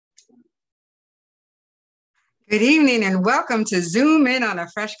Good evening and welcome to Zoom In on a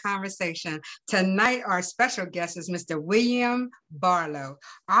Fresh Conversation. Tonight, our special guest is Mr. William Barlow,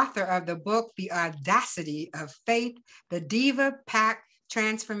 author of the book, The Audacity of Faith, The Diva Pack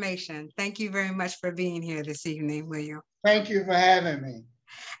Transformation. Thank you very much for being here this evening, William. Thank you for having me.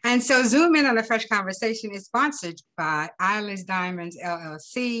 And so Zoom In on a Fresh Conversation is sponsored by Eyeless Diamonds,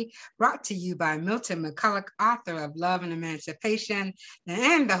 LLC, brought to you by Milton McCulloch, author of Love and Emancipation,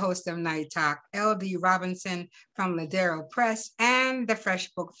 and the host of Night Talk, L.D. Robinson from Ladero Press, and the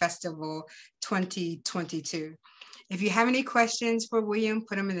Fresh Book Festival 2022. If you have any questions for William,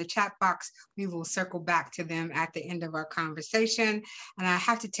 put them in the chat box. We will circle back to them at the end of our conversation. And I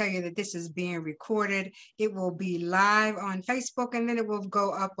have to tell you that this is being recorded. It will be live on Facebook, and then it will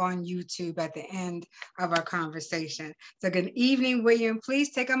go up on YouTube at the end of our conversation. So good evening, William.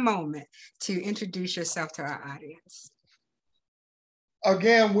 Please take a moment to introduce yourself to our audience.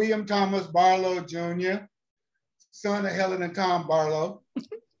 Again, William Thomas Barlow, Jr., son of Helen and Tom Barlow,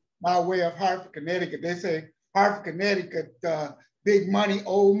 by way of Hartford, Connecticut. They say Hartford, Connecticut, big money,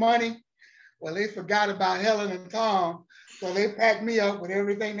 old money. Well, they forgot about Helen and Tom, so they packed me up with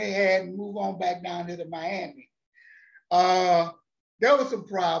everything they had and moved on back down here to Miami. There were some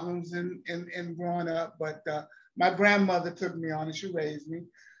problems in growing up, but my grandmother took me on and she raised me.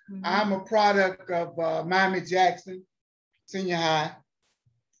 Mm-hmm. I'm a product of Miami-Jackson Senior High,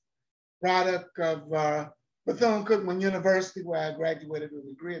 product of Bethune-Cookman University, where I graduated with a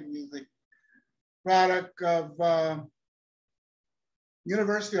degree in music, product of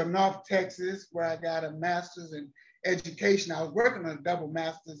University of North Texas, where I got a master's in education. I was working on a double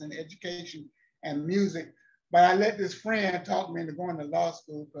master's in education and music, but I let this friend talk me into going to law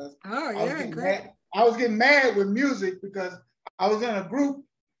school because I was getting mad with music because I was in a group,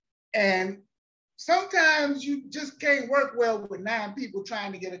 and sometimes you just can't work well with 9 people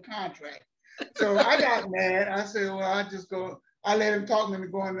trying to get a contract. So I got mad. I said, well, I let him talk me into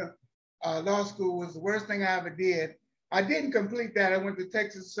going to law school. Was the worst thing I ever did. I didn't complete that. I went to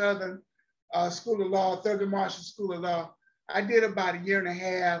Texas Southern School of Law, Thurgood Marshall School of Law. I did about 1.5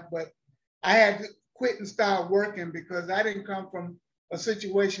 years, but I had to quit and start working because I didn't come from a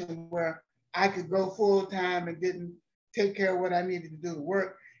situation where I could go full time and didn't take care of what I needed to do to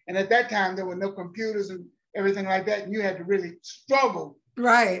work. And at that time, there were no computers and everything like that. And you had to really struggle,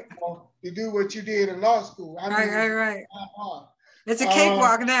 right, to do what you did in law school. Right. It's a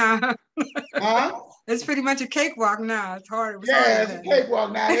cakewalk now. Huh? It's pretty much a cakewalk now. It's hard. It's a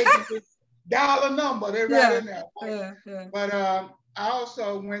cakewalk now. They can just dial a number. They're right in there. Yeah. But I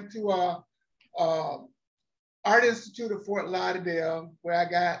also went to Art Institute of Fort Lauderdale, where I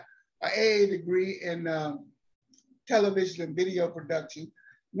got an AA degree in television and video production.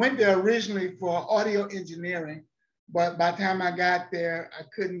 Went there originally for audio engineering, but by the time I got there, I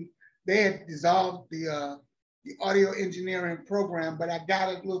couldn't. They had dissolved the audio engineering program, but I got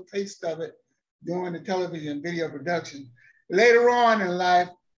a little taste of it doing the television and video production. Later on in life,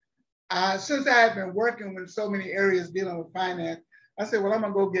 since I had been working with so many areas dealing with finance, I said, well, I'm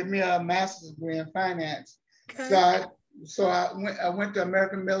gonna go get me a master's degree in finance. Okay. So I went to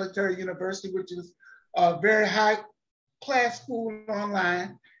American Military University, which is a very high class school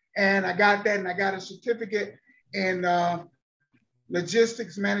online. And I got that, and I got a certificate in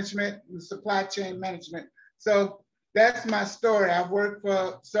logistics management and supply chain management. So that's my story. I've worked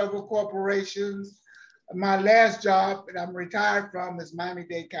for several corporations. My last job that I'm retired from is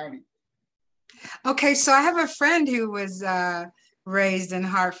Miami-Dade County. Okay, so I have a friend who was raised in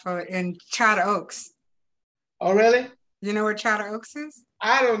Hartford, in Charter Oaks. Oh, really? You know where Charter Oaks is?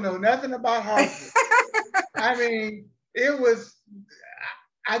 I don't know nothing about Hartford. I mean,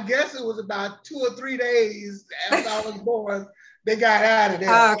 I guess it was about 2 or 3 days after I was born, they got out of there.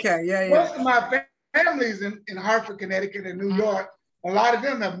 Oh, okay, yeah. Most of my families in Hartford, Connecticut, and New York, a lot of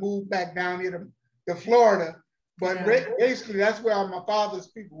them have moved back down here to Florida. But basically, that's where my father's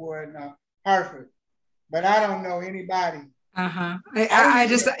people were in Hartford. But I don't know anybody. He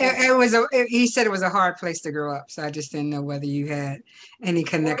said it was a hard place to grow up, so I just didn't know whether you had any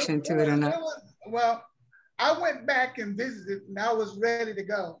connection to it or not. Well, I went back and visited, and I was ready to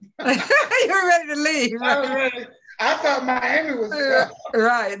go. You were ready to leave. Right? I was ready. I thought Miami was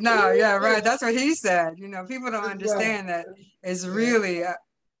right. No, yeah, right. That's what he said. You know, people don't understand that it's really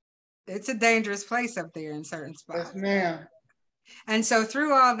it's a dangerous place up there in certain spots. Yes, ma'am. And so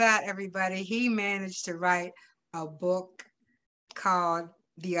through all that, everybody, he managed to write a book called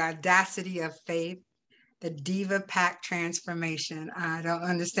The Audacity of Faith, The Diva Pack Transformation. I don't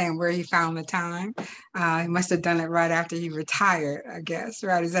understand where he found the time. He must have done it right after he retired, I guess.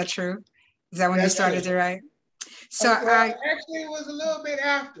 Right? Is that true? Is that when you started to write? So actually, it was a little bit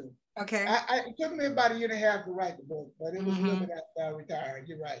after. Okay. It took me about a year and a half to write the book, but it was a little bit after I retired.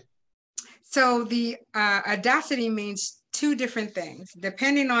 You're right. So the audacity means two different things.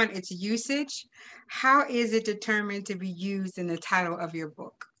 Depending on its usage, how is it determined to be used in the title of your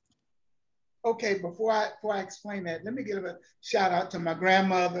book? Okay, before I explain that, let me give a shout out to my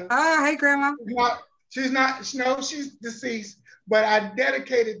grandmother. Oh, hey, Grandma. She's deceased, but I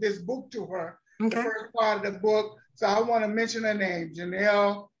dedicated this book to her, the first part of the book. So I want to mention her name,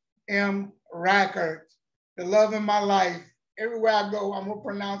 Janelle M. Reichert, the love of my life. Everywhere I go, I'm going to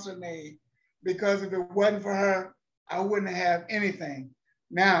pronounce her name, because if it wasn't for her, I wouldn't have anything.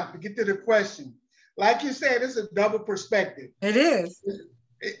 Now, to get to the question, like you said, it's a double perspective. It is.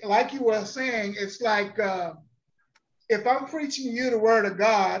 Like you were saying, it's like if I'm preaching to you the word of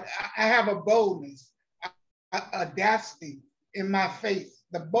God, I have a boldness, audacity in my faith,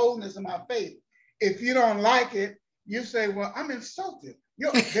 the boldness in my faith. If you don't like it, you say, well, I'm insulted.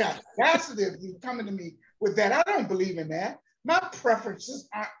 The audacity of you coming to me with that. I don't believe in that. My preferences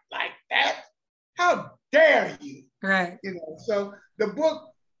aren't like that. How dare you? Right. You know, so the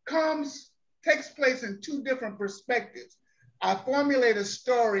book takes place in two different perspectives. I formulate a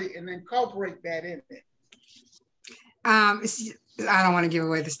story and incorporate that in it. I don't want to give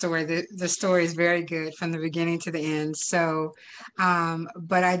away the story. The story is very good from the beginning to the end. So,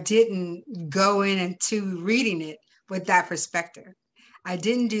 but I didn't go into reading it with that perspective. I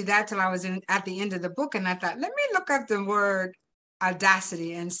didn't do that till I was at the end of the book, and I thought, let me look up the word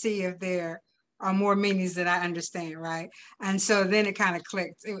audacity and see if there are more meanings that I understand, right? And so then it kind of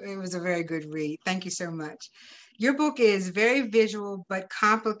clicked. It was a very good read. Thank you so much. Your book is very visual, but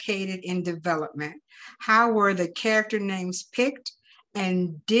complicated in development. How were the character names picked?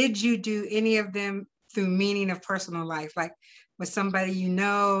 And did you do any of them through meaning of personal life? Like, was somebody you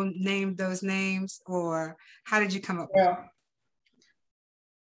know named those names, or how did you come up with it?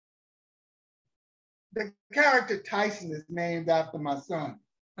 The character Tyson is named after my son.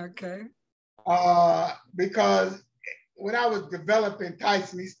 Okay. Because when I was developing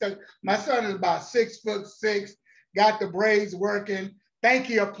Tyson, my son is about 6'6", got the braids working, think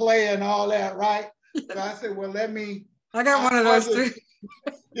he a player and all that, right? So I said, well, I got one of those too.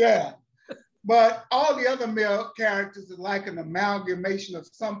 Yeah. But all the other male characters are like an amalgamation of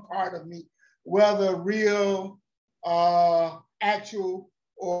some part of me, whether real, actual,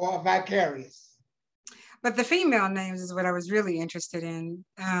 or vicarious. But the female names is what I was really interested in,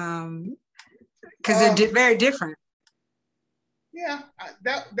 because they're very different. Yeah,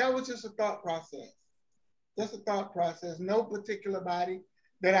 that was just a thought process. Just a thought process. No particular body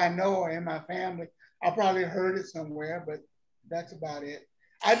that I know or in my family. I probably heard it somewhere, but that's about it.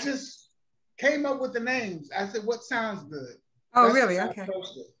 I just came up with the names. I said, what sounds good? Oh, really? Okay.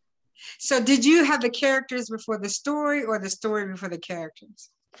 So did you have the characters before the story, or the story before the characters?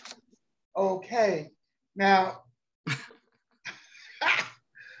 Okay. Now,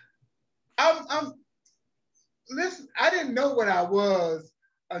 listen, I didn't know what I was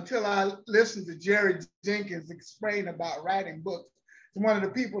until I listened to Jerry Jenkins explain about writing books. It's one of the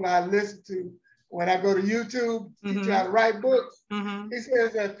people I listen to when I go to YouTube, teach you how to write books. He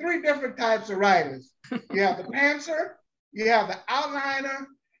says there are 3 different types of writers. You have the pantser, you have the outliner,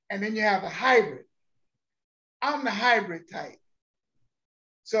 and then you have the hybrid. I'm the hybrid type.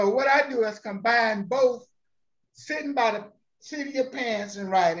 So what I do is combine both sitting by the seat of your pants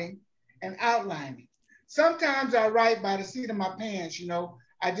and writing and outlining. Sometimes I write by the seat of my pants, you know,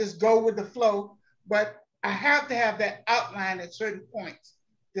 I just go with the flow, but I have to have that outline at certain points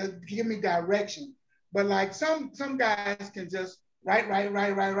to give me direction. But like some guys can just write,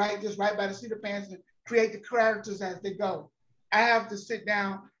 just write by the seat of pants and create the characters as they go. I have to sit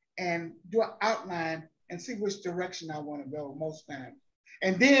down and do an outline and see which direction I want to go most times.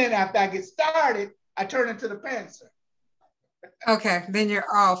 And then after I get started, I turn into the pantser. Okay, then you're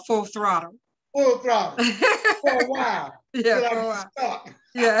all full throttle. Full throttle for a while. Yeah, till I get stuck.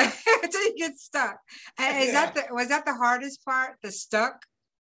 Yeah, until you get stuck. And was that the hardest part, the stuck?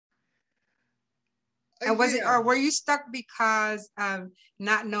 And was it, or were you stuck because of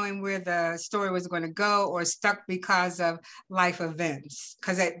not knowing where the story was going to go, or stuck because of life events?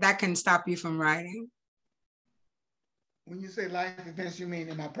 Because that can stop you from writing. When you say life events, you mean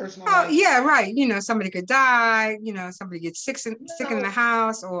in my personal life? Oh, yeah, right. You know, somebody could die, you know, somebody gets sick in the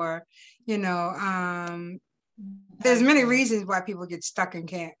house, or, you know, there's many reasons why people get stuck and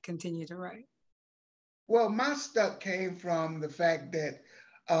can't continue to write. Well, my stuck came from the fact that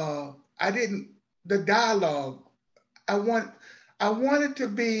the dialogue, I wanted to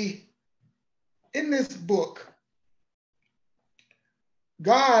be in this book.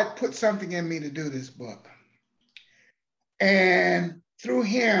 God put something in me to do this book. And through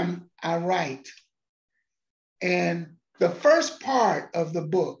him, I write. And the first part of the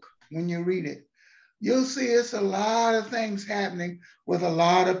book, when you read it, you'll see it's a lot of things happening with a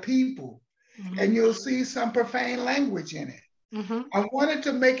lot of people. Mm-hmm. And you'll see some profane language in it. Mm-hmm. I wanted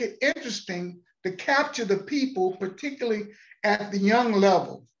to make it interesting to capture the people, particularly at the young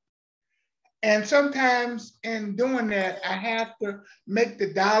level. And sometimes in doing that, I have to make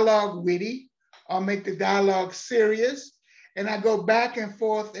the dialogue witty or make the dialogue serious. And I go back and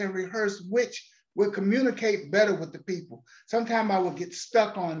forth and rehearse which would communicate better with the people. Sometimes I will get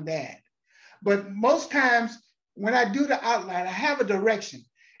stuck on that. But most times when I do the outline, I have a direction.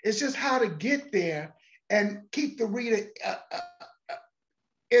 It's just how to get there and keep the reader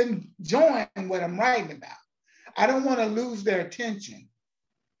enjoying what I'm writing about. I don't want to lose their attention.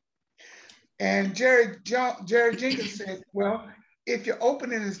 And Jerry Jenkins said, well, if your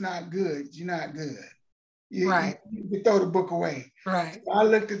opening is not good, you're not good. Right. You throw the book away. Right. So I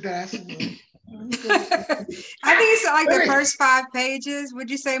looked at that. I said, well, I think it's like the first 5 pages. Would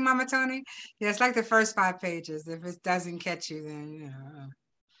you say, Mama Tony? Yeah, it's like the first 5 pages. If it doesn't catch you, then you know,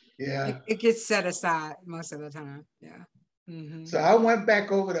 yeah, it gets set aside most of the time. Yeah. Mm-hmm. So I went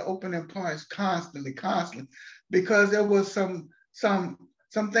back over the opening parts constantly, because there was some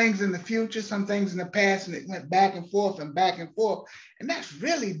things in the future, some things in the past, and it went back and forth, and that's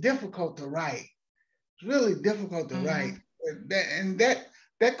really difficult to write. It's really difficult to write, and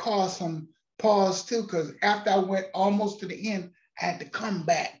that caused some pause too, because after I went almost to the end, I had to come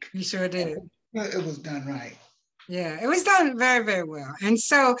back. You sure did. It was done right. Yeah, it was done very, very well. And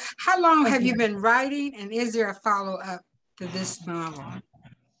so how long have you been writing, and is there a follow-up to this novel?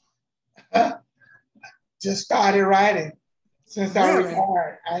 Just started writing. Since I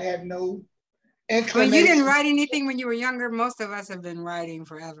retired, I had no inclination. Well, you didn't write anything when you were younger. Most of us have been writing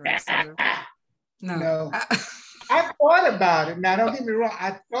forever. So. No. I thought about it. Now, don't get me wrong.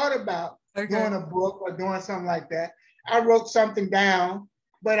 I thought about doing a book or doing something like that. I wrote something down,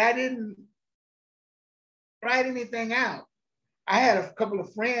 but I didn't write anything out. I had a couple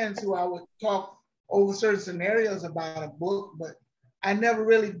of friends who I would talk over certain scenarios about a book, but I never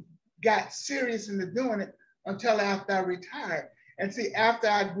really got serious into doing it until after I retired. And see, after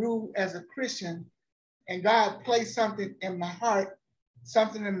I grew as a Christian and God placed something in my heart,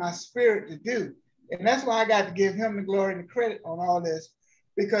 something in my spirit to do. And that's why I got to give him the glory and the credit on all this,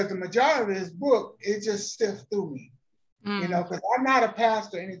 because the majority of this book, it just sifts through me, you know, because I'm not a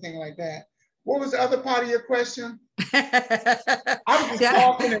pastor or anything like that. What was the other part of your question? I was just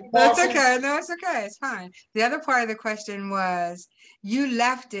talking and talking. That's okay. No, it's okay. It's fine. The other part of the question was, you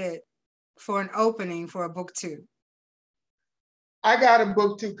left it for an opening for a book 2. I got a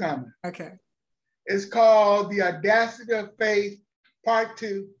book 2 coming. Okay. It's called The Audacity of Faith, Part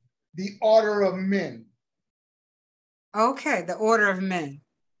 2, The Order of Men. Okay, The Order of Men.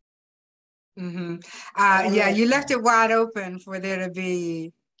 Mm-hmm. Yeah, you left it wide open for there to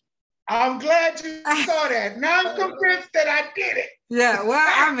be. I'm glad you saw that. Now I'm convinced that I did it. Yeah, well,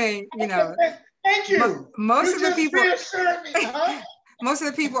 I mean, you know. Thank you. Most of the people reassured me, huh? Most of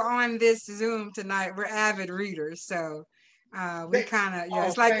the people on this Zoom tonight were avid readers, so we kind of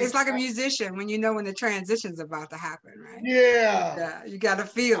it's like a musician when you know when the transition's about to happen, right? Yeah, you got to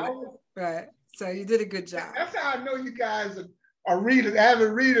feel it, right? So you did a good job. That's how I know you guys are readers,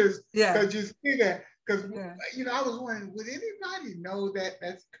 avid readers. Yeah, because you see that. Because you know, I was wondering, would anybody know that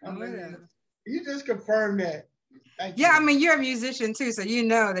that's coming? Oh, yeah. You just confirmed that. Thank you. I mean, you're a musician too, so you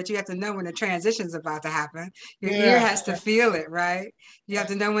know that you have to know when the transition's about to happen. Your ear has to feel it, right? You have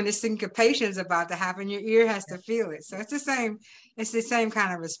to know when the syncopation's about to happen. Your ear has to feel it. So it's the same. It's the same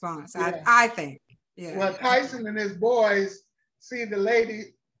kind of response. I think. Yeah. Well, Tyson and his boys see the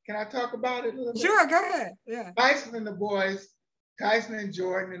lady. Can I talk about it a little bit? Sure, go ahead. Yeah. Tyson and the boys, Tyson and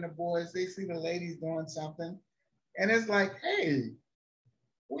Jordan and the boys, they see the ladies doing something, and it's like, hey,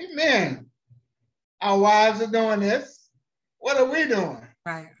 we men. Our wives are doing this. What are we doing?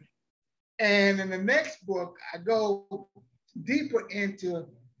 Right. And in the next book, I go deeper into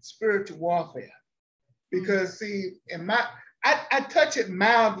spiritual warfare. Because see, I touch it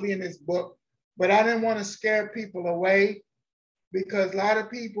mildly in this book, but I didn't want to scare people away, because a lot of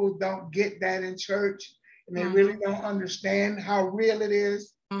people don't get that in church, and they really don't understand how real it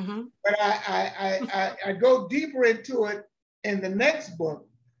is. But I go deeper into it in the next book.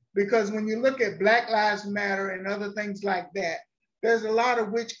 Because when you look at Black Lives Matter and other things like that, there's a lot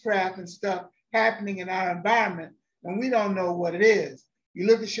of witchcraft and stuff happening in our environment, and we don't know what it is. You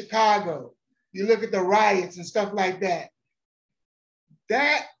look at Chicago, you look at the riots and stuff like that.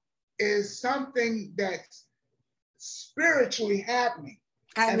 That is something that's spiritually happening.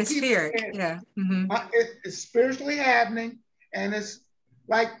 Atmospheric, it's spiritually happening, and it's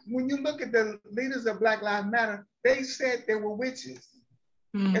Like when you look at the leaders of Black Lives Matter, they said they were witches.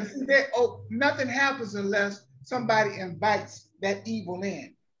 And see, nothing happens unless somebody invites that evil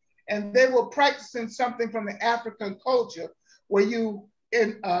in. And they were practicing something from the African culture where you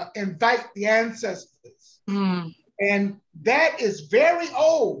invite the ancestors. And that is very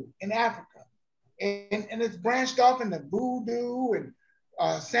old in Africa. And it's branched off into voodoo and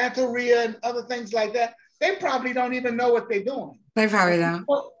Santeria and other things like that. They probably don't even know what they're doing. They probably don't.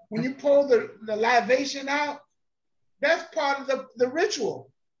 When you pull the libation out, that's part of the ritual.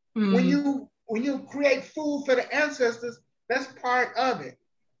 When you create food for the ancestors, that's part of it.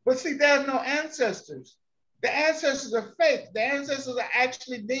 But see, there's no ancestors. The ancestors are fake. The ancestors are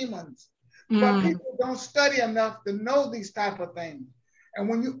actually demons. But people don't study enough to know these type of things. And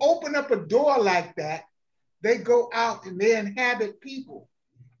when you open up a door like that, they go out and they inhabit people.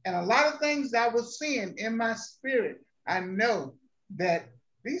 And a lot of things I was seeing in my spirit, I know that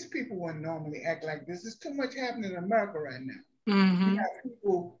these people wouldn't normally act like this. There's too much happening in America right now. You got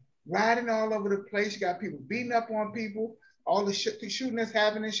people riding all over the place. You got people beating up on people. All the shooting that's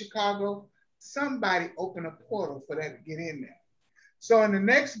happening in Chicago. Somebody open a portal for that to get in there. So in the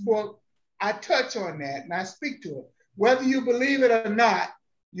next book, I touch on that and I speak to it. Whether you believe it or not,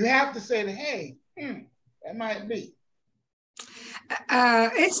 you have to say that, hey, that might be.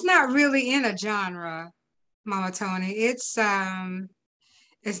 It's not really in a genre, Mama Tony. It's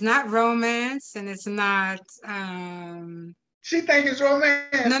not romance and it's not She think it's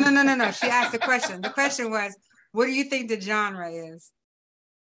romance. No. She asked the question. The question was, what do you think the genre is?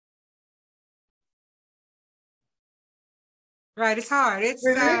 Right, it's hard. It's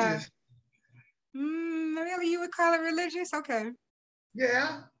religious. Really, you would call it religious? Okay.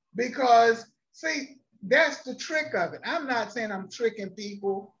 Yeah, because see, that's the trick of it. I'm not saying I'm tricking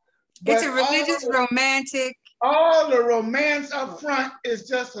people. But it's a religious, romantic. All the romance up front is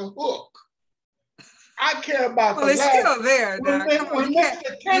just a hook. I care about the it's still there. Come on, you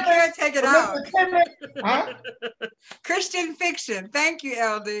can't take it out. Huh? Christian fiction. Thank you,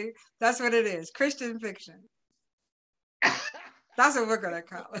 LD. That's what it is. Christian fiction. That's what we're gonna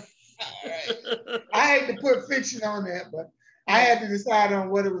call it. Right. I hate to put fiction on that, but I had to decide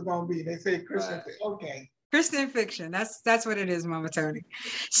on what it was gonna be. They say Christian fiction. Okay. Christian fiction. That's what it is, Mama Tony.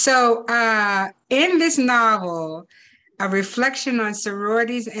 So in this novel, a reflection on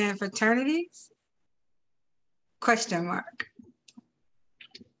sororities and fraternities? Question mark.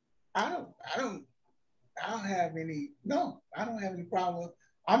 I don't have any problem.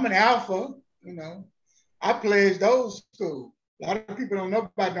 I'm an alpha, I pledge those schools. A lot of people don't know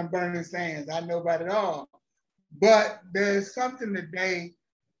about them burning sands. I know about it all. But there's something today,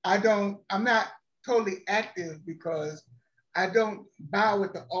 I'm not totally active because I don't bow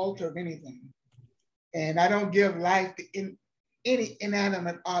at the altar of anything. And I don't give life to any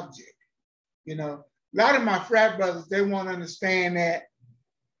inanimate object. A lot of my frat brothers, they won't understand that.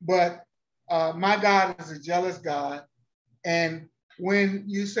 But my God is a jealous God. And when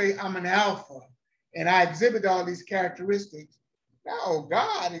you say I'm an alpha and I exhibit all these characteristics, no,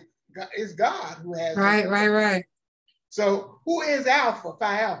 God is God who has. Right. So who is Alpha,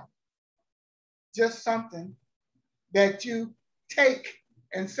 Phi Alpha? Just something that you take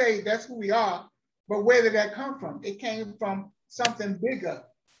and say that's who we are. But where did that come from? It came from something bigger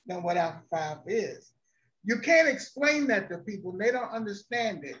than what Alpha Phi Alpha is. You can't explain that to people. They don't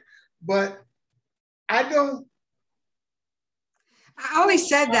understand it. But I only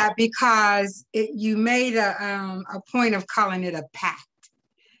said that because you made a point of calling it a pact.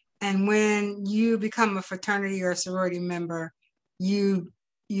 And when you become a fraternity or a sorority member, you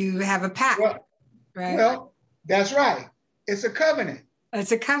have a pact, right? Well, that's right. It's a covenant.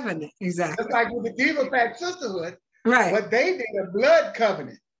 It's a covenant, exactly. It's like with the Diva Pact Sisterhood, right? But they did a blood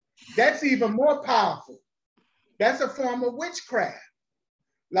covenant. That's even more powerful. That's a form of witchcraft.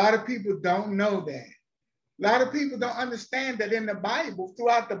 A lot of people don't know that. A lot of people don't understand that in the Bible,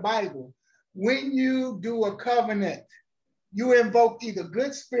 throughout the Bible, when you do a covenant, you invoke either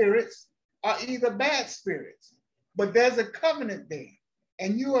good spirits or either bad spirits. But there's a covenant there,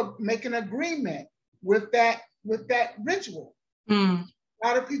 and you are making an agreement with that ritual. A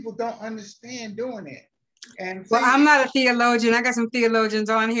lot of people don't understand doing it. And well, I'm not a theologian. I got some theologians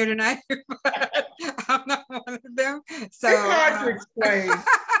on here tonight, but I'm not one of them. So it's hard to explain. No.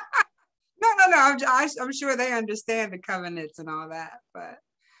 I'm sure they understand the covenants and all that, but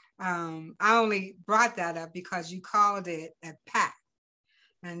I only brought that up because you called it a pact,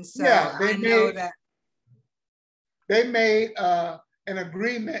 and so I know that they made an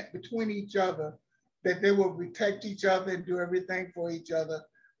agreement between each other that they will protect each other and do everything for each other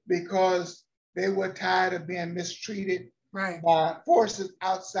because they were tired of being mistreated Right. by forces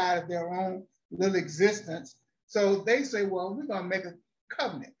outside of their own little existence. So they say, well, we're going to make a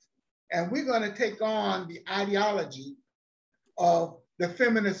covenant and we're going to take on the ideology of the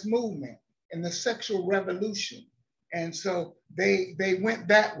feminist movement and the sexual revolution. And so they went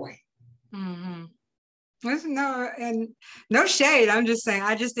that way. Mm-hmm. No shade. I'm just saying,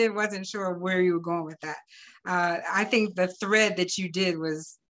 I just wasn't sure where you were going with that. I think the thread that you did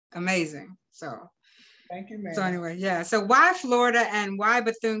was amazing. So thank you, ma'am. So anyway, yeah. So why Florida and why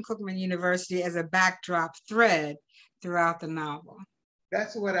Bethune-Cookman University as a backdrop thread throughout the novel?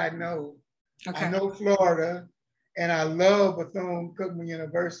 That's what I know. Okay. I know Florida and I love Bethune-Cookman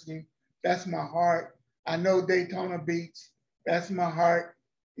University. That's my heart. I know Daytona Beach. That's my heart.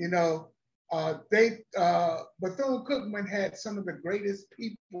 You know, Bethune-Cookman had some of the greatest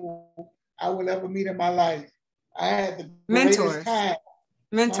people I will ever meet in my life. I had the greatest time.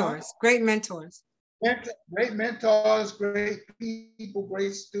 Mentors, great mentors. Great mentors, great people,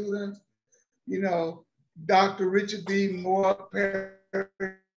 great students. You know, Dr. Richard D. Moore, Perry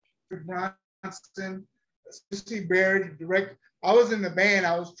Bronson, C. Barrett, director. I was in the band.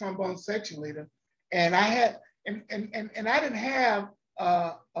 I was trombone section leader, and I had and I didn't have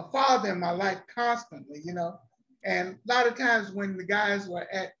a father in my life constantly, you know. And a lot of times when the guys were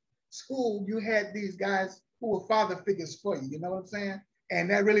at school, you had these guys who were father figures for you. You know what I'm saying? And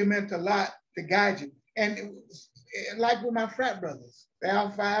that really meant a lot to guide you. And it was, like with my frat brothers, the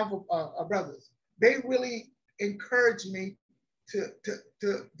Alpha brothers, they really encouraged me to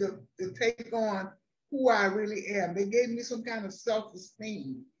take on who I really am. They gave me some kind of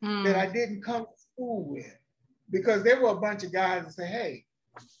self-esteem that I didn't come to school with, because there were a bunch of guys that say, hey,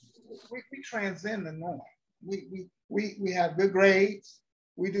 we transcend the norm. We have good grades.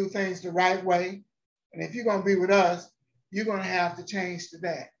 We do things the right way. And if you're going to be with us, you're going to have to change to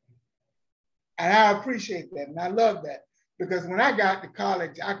that. And I appreciate that. And I love that, because when I got to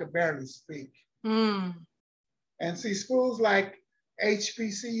college, I could barely speak. And see, schools like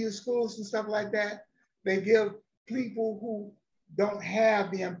HBCU schools and stuff like that, they give people who don't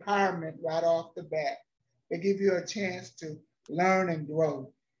have the empowerment right off the bat. They give you a chance to learn and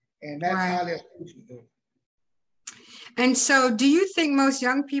grow. And that's highly appreciative. And so do you think most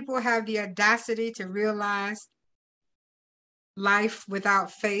young people have the audacity to realize life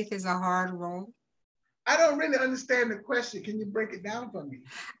without faith is a hard road? I don't really understand the question. Can you break it down for me?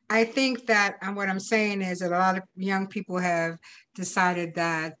 I think that what I'm saying is that a lot of young people have decided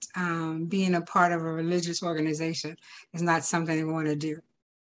that being a part of a religious organization is not something they want to do.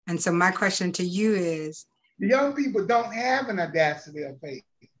 And so my question to you is, the young people don't have an audacity of faith.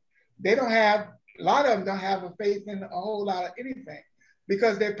 They don't have, a lot of them don't have a faith in a whole lot of anything,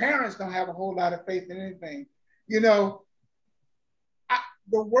 because their parents don't have a whole lot of faith in anything. You know,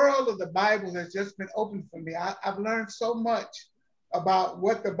 the world of the Bible has just been opened for me. I've learned so much about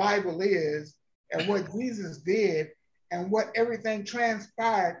what the Bible is and what Jesus did and what everything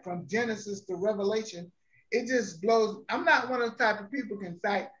transpired from Genesis to Revelation. It just blows. I'm not one of the type of people who can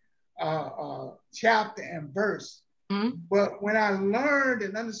cite chapter and verse. But when I learned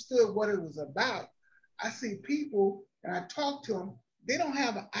and understood what it was about, I see people and I talk to them, they don't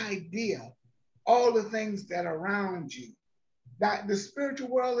have an idea all the things that are around you. That the spiritual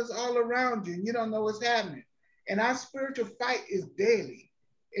world is all around you and you don't know what's happening. And our spiritual fight is daily.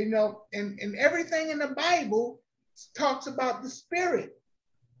 You know, and everything in the Bible talks about the spirit.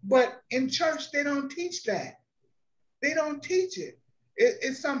 But in church, they don't teach that. They don't teach it.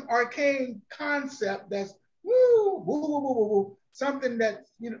 It's some arcane concept that's woo, woo, woo, woo, woo, something that,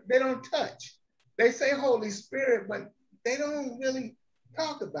 you know, they don't touch. They say Holy Spirit, but they don't really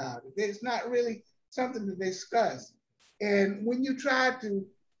talk about it. It's not really something to discuss. And when you try to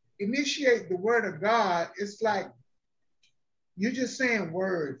initiate the word of God, it's like you're just saying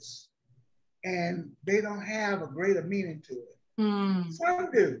words and they don't have a greater meaning to it. Some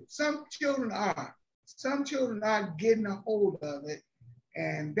do. Some children are. Some children are getting a hold of it,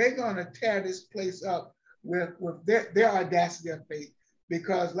 and they're going to tear this place up with their audacity of faith.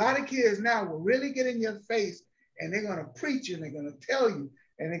 Because a lot of kids now will really get in your face and they're going to preach you and they're going to tell you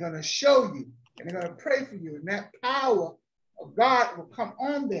and they're going to show you and they're going to pray for you. And that power of God will come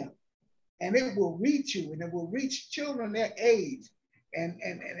on them and it will reach you and it will reach children their age. And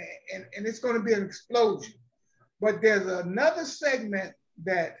it's going to be an explosion. But there's another segment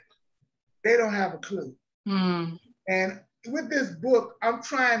that they don't have a clue. And with this book, I'm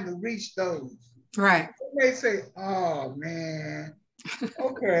trying to reach those. Right. They say, oh man,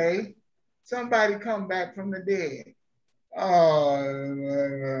 okay, somebody come back from the dead.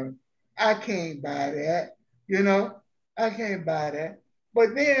 Oh, I can't buy that. You know, I can't buy that.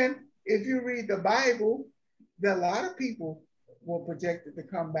 But then if you read the Bible, that a lot of people were projected to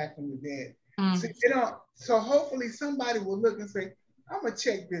come back from the dead. Mm. See, you know, so hopefully somebody will look and say, I'm gonna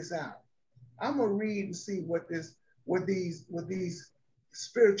check this out. I'm gonna read and see what these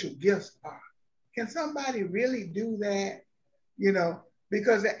spiritual gifts are. Can somebody really do that? You know,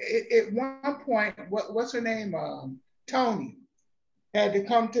 because at one point, what's her name? Tony had to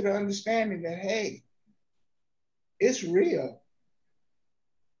come to the understanding that, hey, it's real.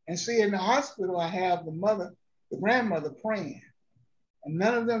 And see, in the hospital, I have the grandmother praying, and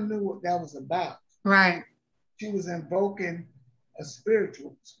none of them knew what that was about. Right. She was invoking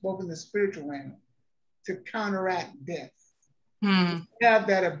spoken the spiritual realm to counteract death. Mm. We have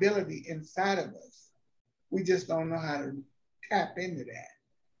that ability inside of us. We just don't know how to tap into that.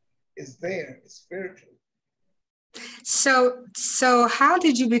 It's there, it's spiritual. So how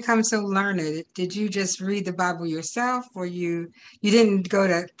did you become so learned? Did you just read the Bible yourself, or you didn't go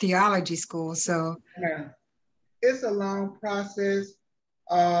to theology school? So Yeah. It's a long process.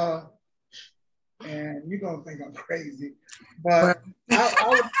 And you're gonna think I'm crazy, but that's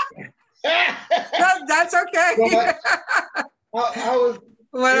okay. I was.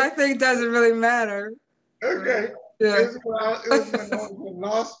 What I think doesn't really matter. Okay. Yeah. It was when I was in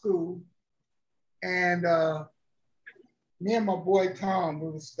law school, and me and my boy Tom,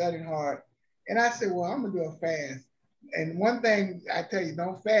 we were studying hard, and I said, "Well, I'm gonna do a fast." And one thing I tell you,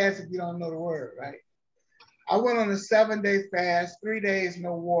 don't fast if you don't know the word, right? I went on a 7-day fast, 3 days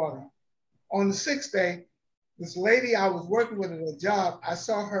no water. On the 6th day, this lady I was working with at a job, I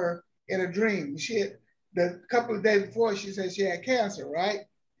saw her in a dream. The couple of days before, she said she had cancer, right?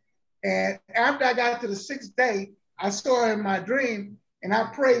 And after I got to the 6th day, I saw her in my dream, and I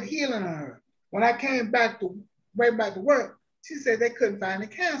prayed healing on her. When I came back to work, she said they couldn't find the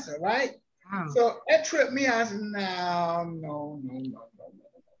cancer, right? Wow. So that tripped me. I said, no.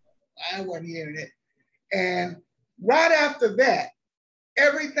 I wasn't hearing it. And right after that,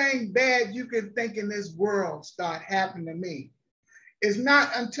 everything bad you can think in this world start happening to me. It's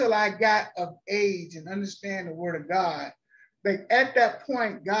not until I got of age and understand the word of God, like at that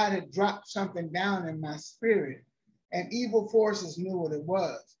point, God had dropped something down in my spirit, and evil forces knew what it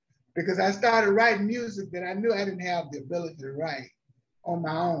was, because I started writing music that I knew I didn't have the ability to write on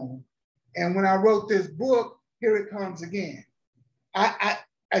my own. And when I wrote this book, Here It Comes Again,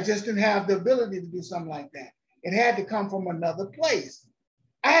 I just didn't have the ability to do something like that. It had to come from another place.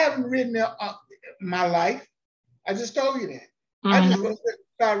 I haven't written my life. I just told you that. Mm-hmm. I just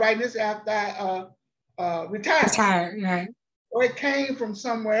started writing this after I retired. Right. Or it came from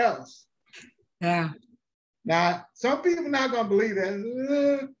somewhere else. Yeah. Now, some people are not going to believe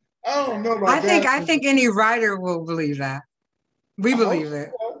that. I don't know about that. I think any writer will believe that. We believe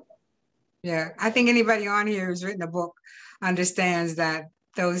it. So. Yeah. I think anybody on here who's written a book understands that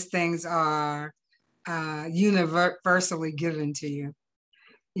those things are universally given to you.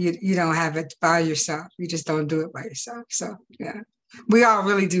 You don't have it by yourself. You just don't do it by yourself. So yeah, we all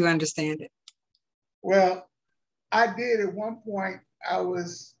really do understand it. Well, I did at one point. I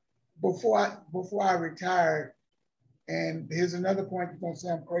was before I retired, and here's another point that's gonna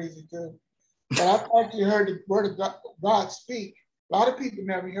sound crazy too. But I've actually heard the word of God speak. A lot of people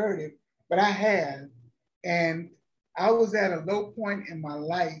never heard it, but I have. And I was at a low point in my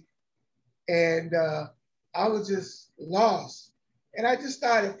life, and I was just lost. And I just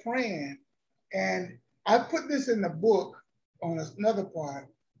started praying. And I put this in the book on another part,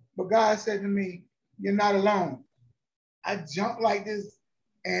 but God said to me, "You're not alone." I jumped like this,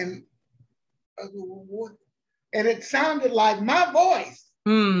 and it sounded like my voice.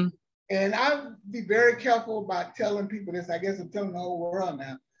 Mm. And I'd be very careful about telling people this. I guess I'm telling the whole world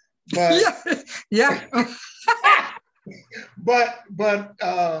now. But yeah. but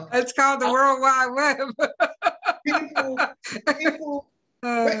it's called the World Wide Web. people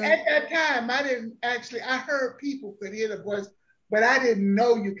but at that time I heard people could hear the voice, but I didn't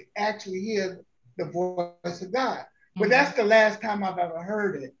know you could actually hear the voice of God. But that's the last time I've ever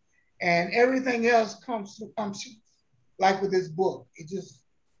heard it. And everything else comes like with this book.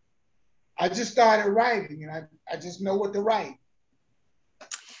 I just started writing, and I just know what to write.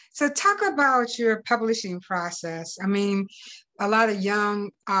 So talk about your publishing process. I mean, a lot of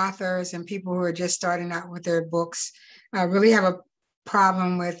young authors and people who are just starting out with their books really have a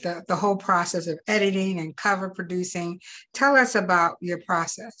problem with the whole process of editing and cover producing. Tell us about your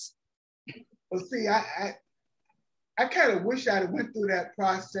process. Well, see, I kind of wish I'd went through that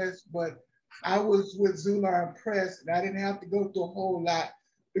process, but I was with F.R.E.S.H, and I didn't have to go through a whole lot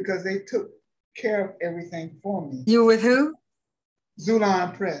because they took care of everything for me. You with who?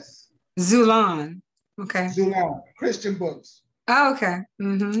 F.R.E.S.H. Zulon. Okay. Zulon, Christian books. Oh, okay.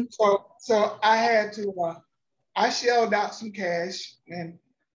 Mm-hmm. So I had to I shelled out some cash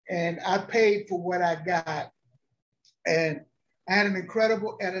and I paid for what I got. And I had an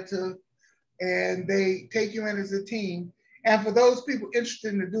incredible editor, and they take you in as a team. And for those people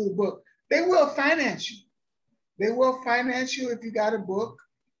interested in to do the book, they will finance you. They will finance you if you got a book.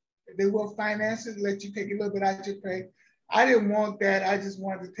 They will finance it, let you take a little bit out your pay. I didn't want that. I just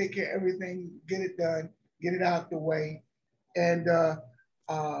wanted to take care of everything, get it done, get it out the way. And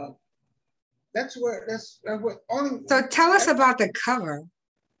that's what only. So tell us about the cover.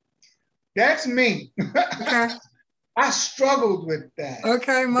 That's me. Okay. I struggled with that.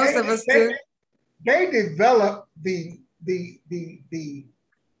 Okay, most of us do. They developed the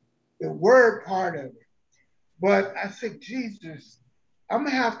word part of it. But I said, Jesus, I'm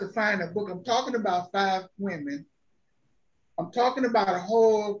gonna have to find a book. I'm talking about 5 women. I'm talking about a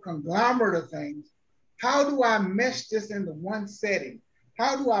whole conglomerate of things. How do I mesh this into one setting?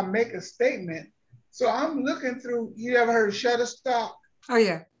 How do I make a statement? So I'm looking through, you ever heard of Shutterstock? Oh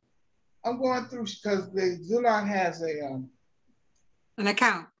yeah. I'm going through, because the Zulon has an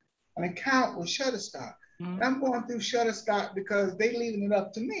account with Shutterstock. Mm-hmm. And I'm going through Shutterstock because they leaving it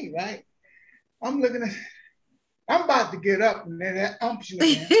up to me, right? I'm looking at, I'm about to get up and then that umps you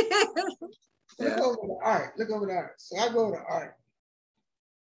again. Look over the art. Look over the art. So I go to art.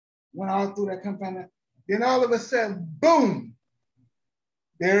 Went all through that campaign. Then all of a sudden, boom,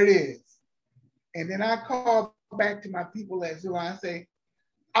 there it is. And then I call back to my people at Zulon and say,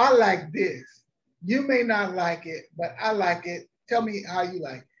 I like this. You may not like it, but I like it. Tell me how you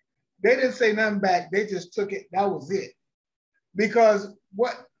like it. They didn't say nothing back. They just took it. That was it. Because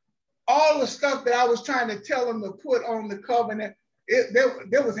all the stuff that I was trying to tell them to put on the cover, and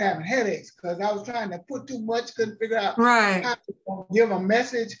they was having headaches because I was trying to put too much, couldn't figure out how to give a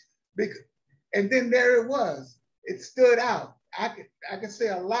message. And then there it was. It stood out. I could see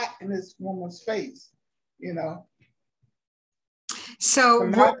a lot in this woman's face, you know.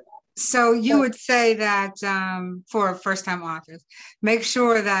 So you would say that for first-time authors, make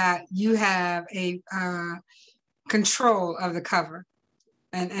sure that you have a control of the cover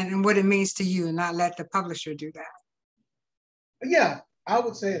and what it means to you, and not let the publisher do that. Yeah, I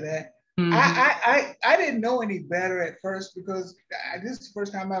would say that. Mm-hmm. I didn't know any better at first because this is the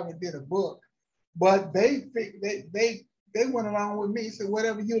first time I ever did a book, but they went along with me, said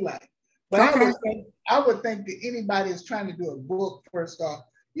whatever you like. But okay. I would think that anybody is trying to do a book, first off,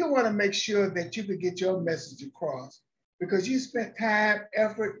 you want to make sure that you could get your message across because you spent time,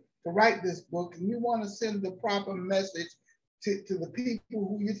 effort to write this book, and you want to send the proper message to the people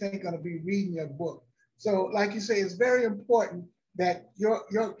who you think are going to be reading your book. So, like you say, it's very important that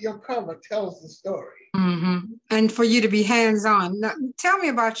your cover tells the story. Mm-hmm. And for you to be hands-on. Now, tell me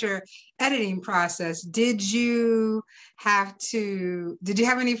about your editing process. Did you have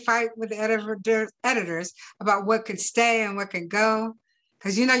any fight with the editors about what could stay and what could go?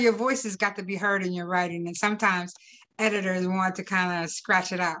 Because you know your voice has got to be heard in your writing, and sometimes editors want to kind of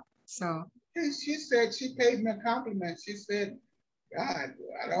scratch it out. So she said, she paid me a compliment. She said, God,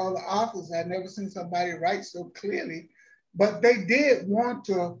 out of all the authors, I'd never seen somebody write so clearly. But they did want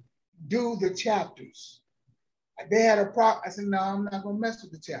to do the chapters. They had a problem. I said, no, I'm not going to mess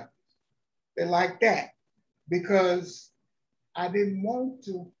with the chapters. They like that because I didn't want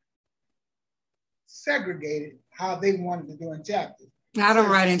to segregate it how they wanted to do in chapters. I don't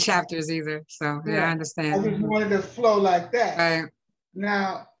write in chapters either. So yeah, I understand. I just wanted to flow like that. Right.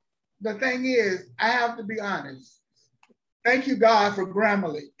 Now, the thing is, I have to be honest. Thank you, God, for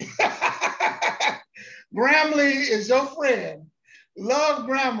Grammarly. Grammarly is your friend. Love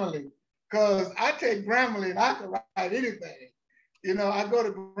Grammarly, because I take Grammarly and I can write anything. You know, I go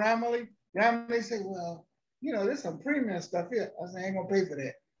to Grammarly say, well, you know, there's some premium stuff here. I say, I ain't gonna pay for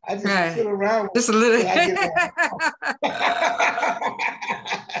that. I just sit around with just a little.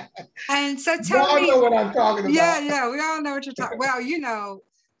 And so tell me. You all know what I'm talking about. Yeah, we all know what you're talking. Well, you know,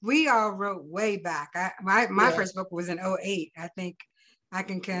 we all wrote way back. My first book was in 2008. I think I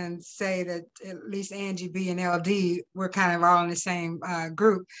can say that at least Angie B and LD were kind of all in the same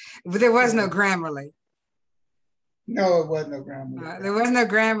group, but there was no Grammarly. No, it wasn't no Grammarly. There was no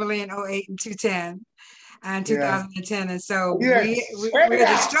Grammarly in 2008 and 2010. And 2010, and so we had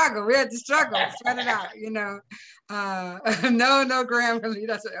to struggle. We had to struggle, sweat it out, you know. No Grammarly.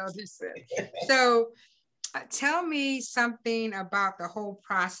 That's what LD said. So, tell me something about the whole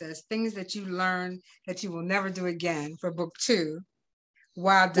process. Things that you learned that you will never do again for book 2,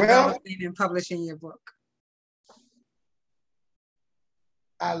 while developing and publishing your book.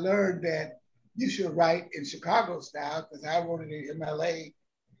 I learned that you should write in Chicago style because I wrote it in MLA.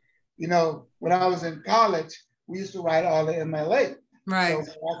 You know, when I was in college, we used to write all the MLA. Right.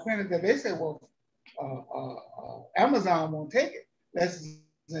 So I printed that. They said, well, Amazon won't take it. That's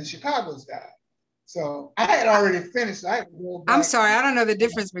in Chicago style. So I had already finished. So I could go back. I'm sorry, I don't know the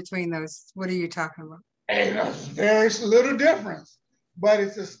difference between those. What are you talking about? And there's very little difference, but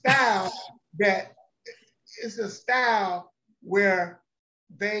it's a style where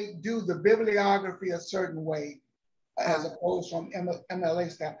they do the bibliography a certain way, as opposed from MLA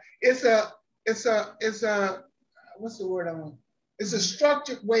style. It's a what's the word I want? It's a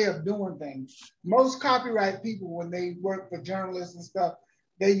structured way of doing things. Most copyright people, when they work for journalists and stuff,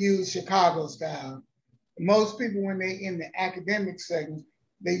 they use Chicago style. Most people, when they in the academic segments,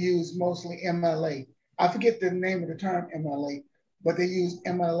 they use mostly MLA. I forget the name of the term MLA, but they use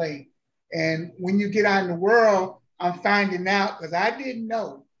MLA. And when you get out in the world, I'm finding out, because I didn't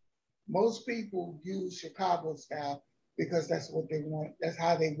know, most people use Chicago style because that's what they want. That's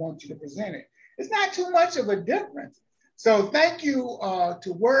how they want you to present it. It's not too much of a difference. So thank you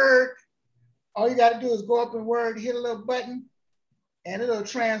to Word. All you got to do is go up in Word, hit a little button, and it'll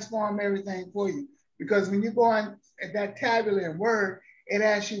transform everything for you. Because when you go on at that tabular in Word, it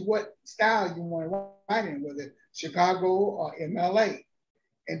asks you what style you want to write in, whether it's Chicago or MLA.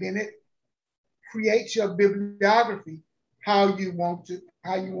 And then it creates your bibliography, how you want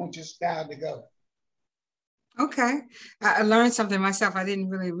your style to go. Okay, I learned something myself. I didn't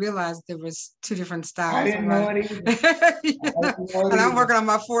really realize there was two different styles. I didn't know it either. And I'm working on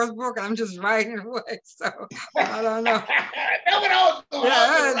my fourth book, and I'm just writing away. So I don't know.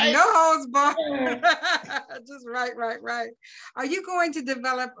 No holds barred. Just right. Are you going to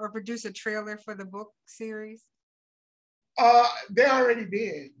develop or produce a trailer for the book series? They already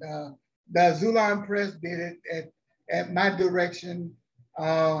did. The Zulan Press did it at my direction.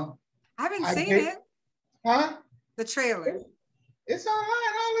 I haven't seen it. Huh? The trailer. It's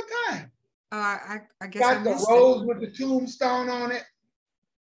online all the time. I guess got the rose with the tombstone on it.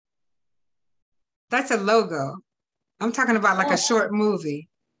 That's a logo. I'm talking about like a short movie.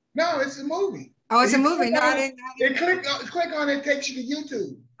 No, it's a movie. Oh, it's a movie. No, I didn't. Click on it, it takes you to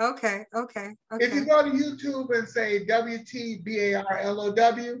YouTube. Okay. If you go to YouTube and say WTBARLOW,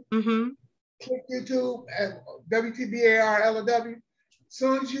 click YouTube at WTBARLOW. As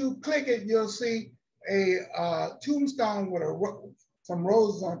soon as you click it, you'll see a tombstone with some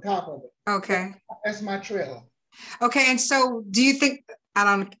roses on top of it. Okay. That's my trailer. Okay, and so do you think, I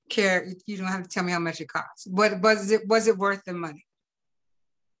don't care, you don't have to tell me how much it costs, but was it worth the money?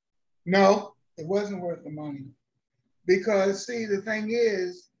 No, it wasn't worth the money. Because see, the thing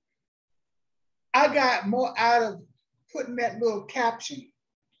is, I got more out of putting that little caption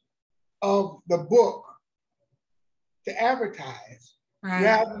of the book to advertise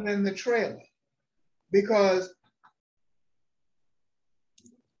rather than the trailer. Because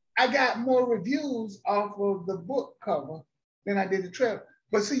I got more reviews off of the book cover than I did the trailer.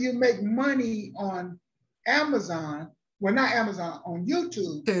 But see, you make money on Amazon, well, not Amazon, on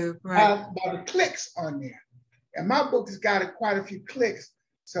YouTube, by the clicks on there. And my book has got quite a few clicks.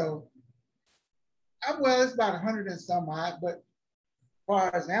 So, well, it's about 100 and some odd, but as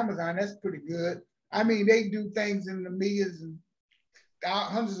far as Amazon, that's pretty good. I mean, they do things in the millions and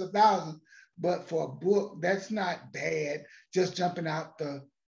hundreds of thousands. But for a book, that's not bad. Just jumping out the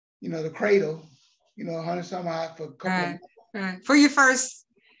cradle, 100 some odd for a couple of For your first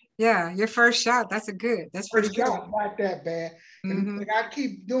shot. That's pretty good. Shot, not that bad. And I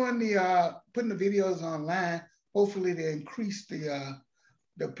keep doing putting the videos online. Hopefully they increase the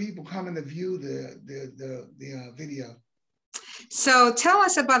people coming to view the video. So tell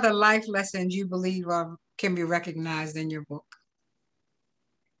us about the life lessons you believe can be recognized in your book.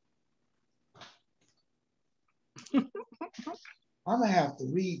 I'm gonna have to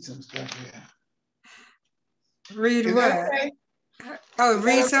read some stuff here. Read what? Okay? Oh,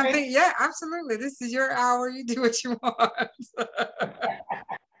 read something? Yeah, absolutely. This is your hour. You do what you want.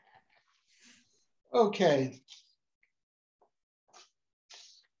 Okay.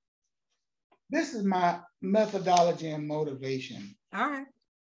 This is my methodology and motivation. All right.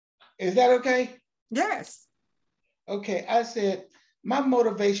 Is that okay? Yes. Okay, I said my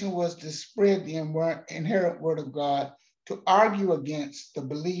motivation was to spread the inherent word of God, to argue against the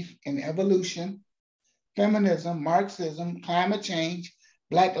belief in evolution, feminism, Marxism, climate change,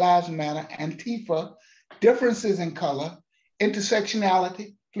 Black Lives Matter, Antifa, differences in color,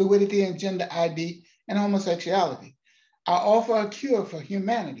 intersectionality, fluidity and gender ID, and homosexuality. I offer a cure for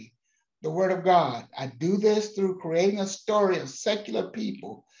humanity, the word of God. I do this through creating a story of secular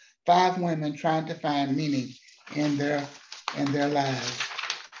people, 5 women trying to find meaning in their lives.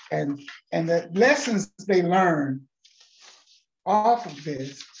 And the lessons they learn off of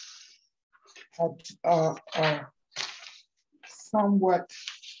this are somewhat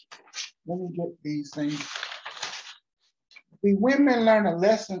let me get these things. The women learn a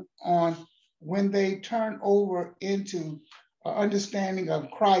lesson on when they turn over into understanding of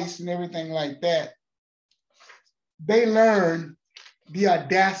Christ and everything like that. They learn the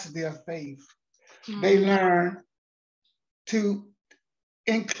audacity of faith. They learn to,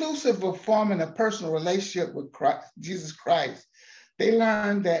 inclusive of forming a personal relationship with Christ, Jesus Christ. They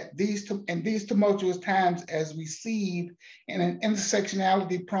learn that in these tumultuous times, as we see in an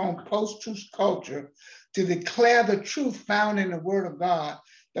intersectionality-prone post-truth culture, to declare the truth found in the Word of God,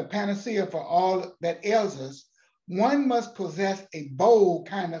 the panacea for all that ails us, one must possess a bold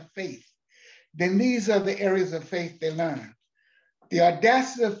kind of faith. Then these are the areas of faith they learn. The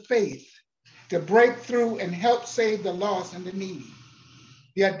audacity of faith to break through and help save the lost and the needy.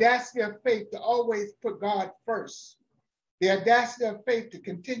 The audacity of faith to always put God first. The audacity of faith to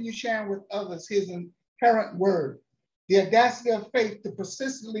continue sharing with others his inherent word. The audacity of faith to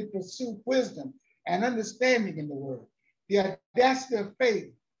persistently pursue wisdom and understanding in the word. The audacity of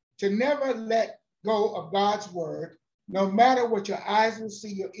faith to never let go of God's word, no matter what your eyes will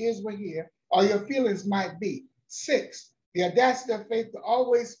see, your ears will hear, or your feelings might be. 6, the audacity of faith to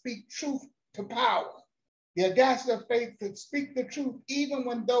always speak truth to power. The audacity of faith to speak the truth even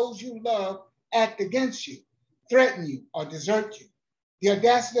when those you love act against you, threaten you, or desert you. The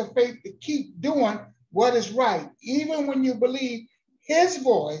audacity of faith to keep doing what is right, even when you believe his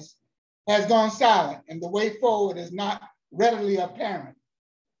voice has gone silent and the way forward is not readily apparent.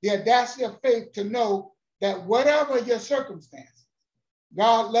 The audacity of faith to know that whatever your circumstances,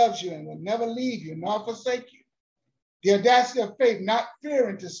 God loves you and will never leave you nor forsake you. The audacity of faith, not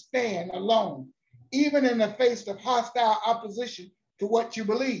fearing to stand alone, even in the face of hostile opposition to what you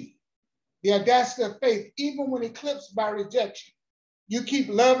believe. The audacity of faith, even when eclipsed by rejection, you keep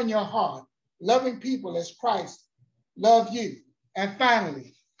loving your heart, loving people as Christ loved you. And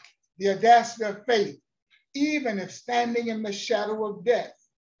finally, the audacity of faith, even if standing in the shadow of death,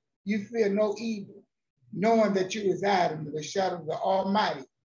 you fear no evil, knowing that you reside under the shadow of the Almighty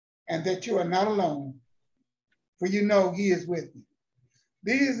and that you are not alone, for you know he is with you.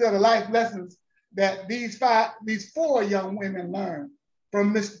 These are the life lessons that these 4 young women learned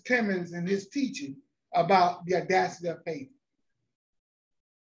from Mr. Timmons and his teaching about the audacity of faith.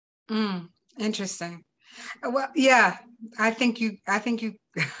 Interesting. Well, yeah, I think you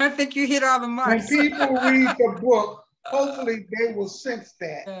hit all the marks. When people read the book, hopefully they will sense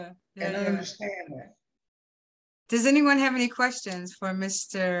that and understand that. Does anyone have any questions for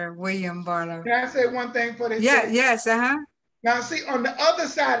Mr. William Barlow? Can I say one thing for this? Yeah, yes, Now, see, on the other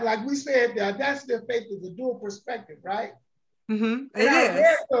side, like we said, the audacity of faith is a dual perspective, right? Mm-hmm. And I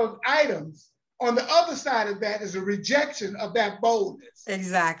read those items. On the other side of that is a rejection of that boldness.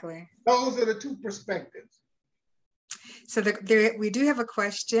 Exactly. Those are the 2 perspectives. So we do have a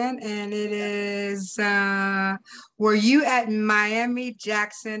question, and it is, were you at Miami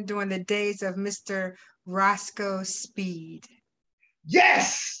Jackson during the days of Mr. Roscoe Speed?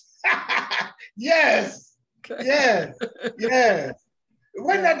 Yes. Yes. Okay. Yes. Yes.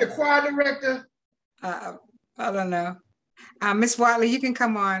 Wasn't that the choir director? I don't know. Miss Watley, you can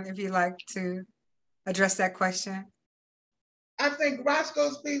come on if you'd like to address that question. I think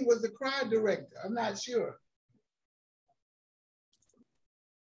Roscoe Speed was the choir director. I'm not sure.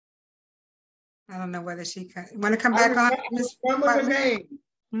 I don't know whether she can. Want to come back on? Miss Remember the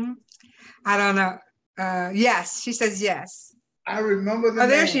name? I don't know. Yes, she says yes. I remember the name. Oh,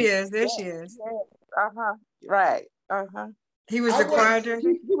 there she is. There she is. Right. He was the choir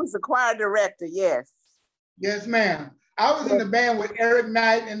director? He was the choir director, yes. Yes, ma'am. I was in the band with Eric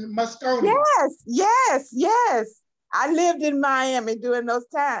Knight and Moscone. Yes. I lived in Miami during those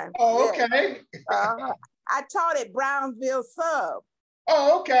times. Oh, okay. I taught at Brownsville Sub.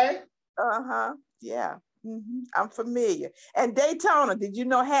 Oh, okay. Yeah. I'm familiar. And Daytona, did you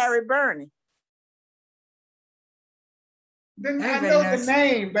know Harry Burney? I know the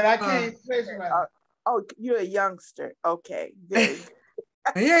name, but I can't say something. Oh, you're a youngster. Okay, very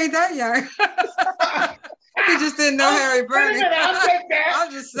good. You ain't that young. You just didn't know Harry Burney. I'll take that.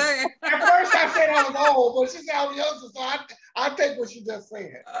 I'm just saying. At first I said I was old, but she said I was youngster, so I'll take what she just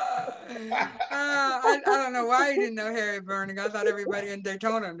said. I don't know why you didn't know Harry Burney. I thought everybody in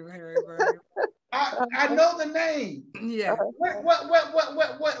Daytona knew Harry Burney. I know the name. Yeah.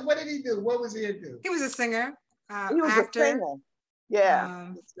 What did he do? What was he do? He was a singer. He was actor. A singer. Yeah,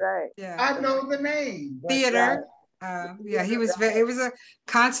 that's right. Yeah. I know the name. Theater. Yeah, he was a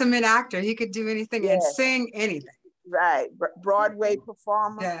consummate actor. He could do anything and sing anything. Right. Broadway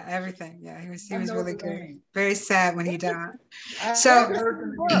performer. Yeah, everything. Yeah, he I was know really the good. name. Very sad when he died. I So, haven't heard the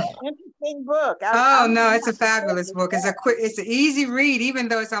Interesting name. book. Interesting book. oh I'm no, gonna it's a have to fabulous take book. It's a it. quick, it's an easy read, even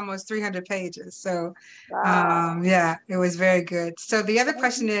though it's almost 300 pages. So, Wow. yeah, it was very good. So the other Thank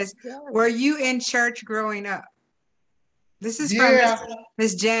question you for is, were sharing. you in church growing up? This is from Yeah,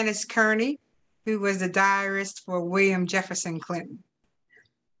 Miss Janice Kearney, who was the diarist for William Jefferson Clinton.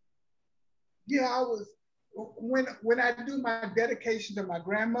 yeah, I was when I do my dedication to my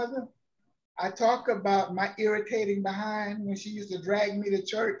grandmother, I talk about my irritating behind when she used to drag me to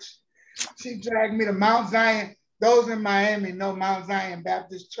church. She dragged me to Mount Zion. Those in Miami know Mount Zion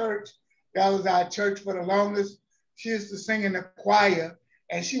Baptist Church. That was our church for the longest. She used to sing in the choir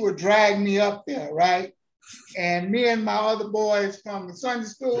and she would drag me up there, right? And me and my other boys from the Sunday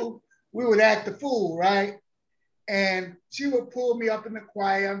school, we would act the fool, right? And she would pull me up in the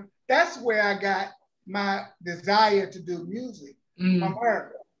choir. That's where I got my desire to do music from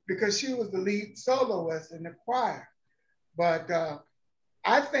her because she was the lead soloist in the choir. But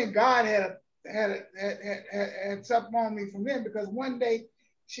I think God had something on me from then because one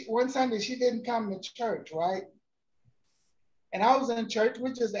Sunday she didn't come to church, right? And I was in church,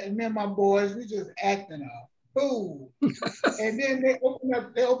 me and my boys, we just acting up, fool. And then they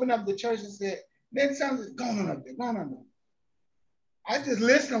opened up the church and said, then something's going on up there, going on up there. I just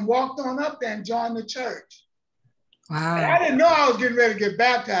listened and walked on up there and joined the church. Wow. And I didn't know I was getting ready to get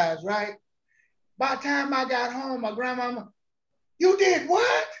baptized, right? By the time I got home, my grandmama, you did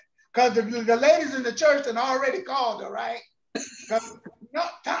what? Because the ladies in the church had already called her, right? Because no,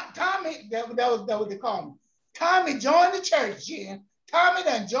 Tommy, that was what they called me. Tommy joined the church, Jen. Tommy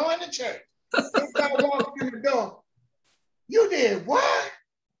done joined the church. As I walked in the door, you did what?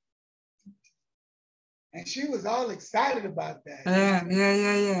 And she was all excited about that.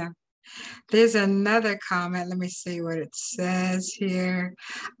 Yeah. There's another comment. Let me see what it says here.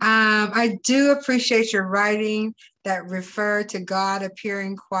 I do appreciate your writing that refer to God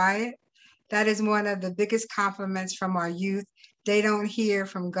appearing quiet. That is one of the biggest compliments from our youth. They don't hear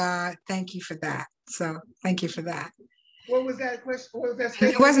from God. Thank you for that. So thank you for that. What was that question? What was that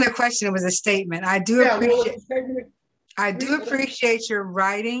statement? It wasn't a question, it was a statement. I do appreciate your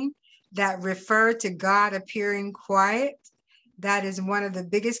writing that refer to God appearing quiet. That is one of the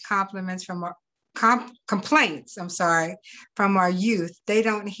biggest compliments from our complaints, from our youth. They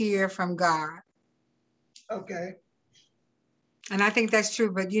don't hear from God. Okay. And I think that's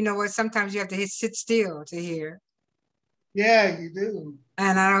true, but you know what? Sometimes you have to sit still to hear. Yeah, you do.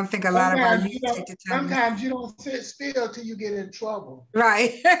 And I don't think a lot of our youth take the time. Sometimes you don't sit still till you get in trouble.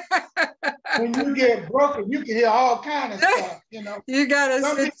 Right. When you get broken, you can hear all kinds of stuff, you know. You gotta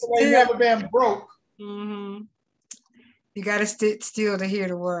Some sit people still. ain't never been broke. Mm-hmm. You got to sit still to hear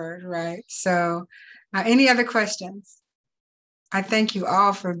the word, right? So any other questions? I thank you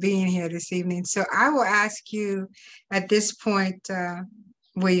all for being here this evening. So I will ask you at this point,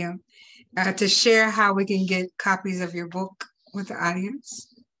 William, to share how we can get copies of your book with the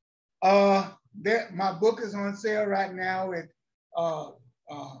audience. My book is on sale right now at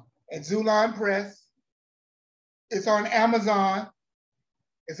Zulon Press. It's on Amazon.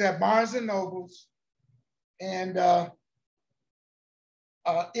 It's at Barnes and Nobles. And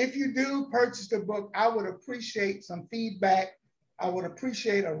if you do purchase the book, I would appreciate some feedback. I would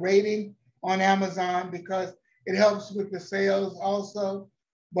appreciate a rating on Amazon because it helps with the sales also.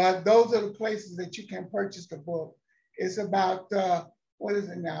 But those are the places that you can purchase the book. It's about, what is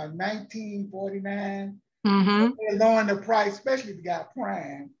it now, $19.49. Mm-hmm. They're lowering the price, especially if you got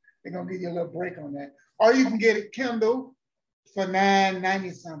Prime. They're gonna give you a little break on that. Or you can get it Kindle for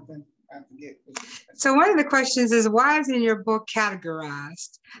 $9.90 something. I forget. So one of the questions is, why is in your book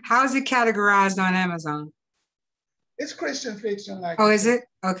categorized? How is it categorized on Amazon? It's Christian fiction, like. Oh, is it?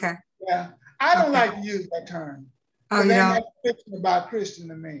 Okay. Yeah, I don't like to use that term. Oh, you don't? That's fiction about Christian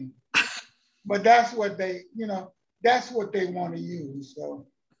to me. But that's what they, that's what they want to use. So,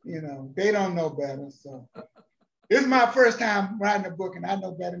 they don't know better. So this is my first time writing a book, and I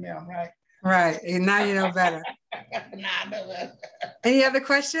know better now, right? Right. And now you know better. Now I know better. Any other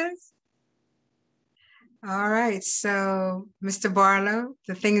questions? All right. So, Mr. Barlow,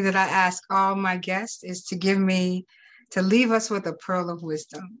 the thing that I ask all my guests is to leave us with a pearl of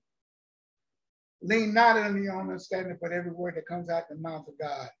wisdom. Lean not on your own understanding, but every word that comes out the mouth of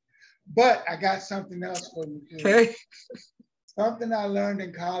God. But I got something else for you too. Okay. Something I learned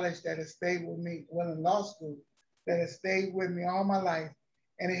in college that has stayed with me, in law school, that has stayed with me all my life,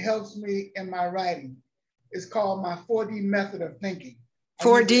 and it helps me in my writing. It's called my 4D method of thinking.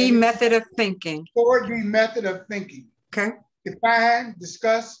 4D method of thinking. 4D method of thinking. Okay. define,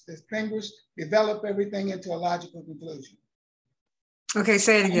 discuss, distinguish, develop everything into a logical conclusion. Okay,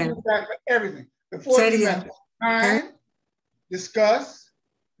 say it again. Everything. The Say it 4D again. method. Define, Okay. discuss,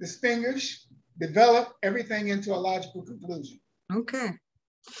 distinguish, develop everything into a logical conclusion. Okay.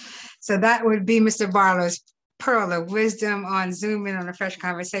 So that would be Mr. Barlow's Pearl of Wisdom on Zoom In on a Fresh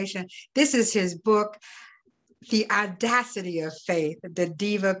Conversation. This is his book, The Audacity of Faith, the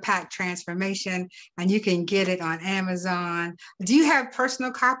Diva Pack Transformation, and you can get it on Amazon. Do you have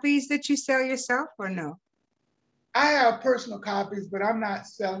personal copies that you sell yourself or no? I have personal copies, but I'm not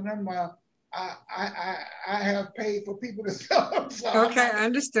selling them. I have paid for people to sell them. So okay,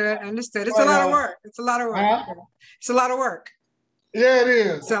 understood. It's a lot of work. It's a lot of work. It's a lot of work. Yeah, it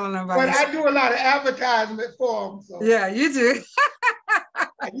is. Selling them by but yourself. I do a lot of advertisement for them. So. Yeah, you do.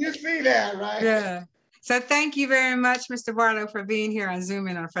 You see that, right? Yeah. So thank you very much, Mr. Barlow, for being here on Zoom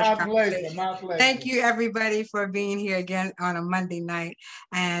In on a Fresh Conversation. My pleasure. Thank you, everybody, for being here again on a Monday night.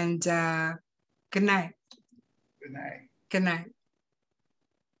 And good night. Good night. Good night.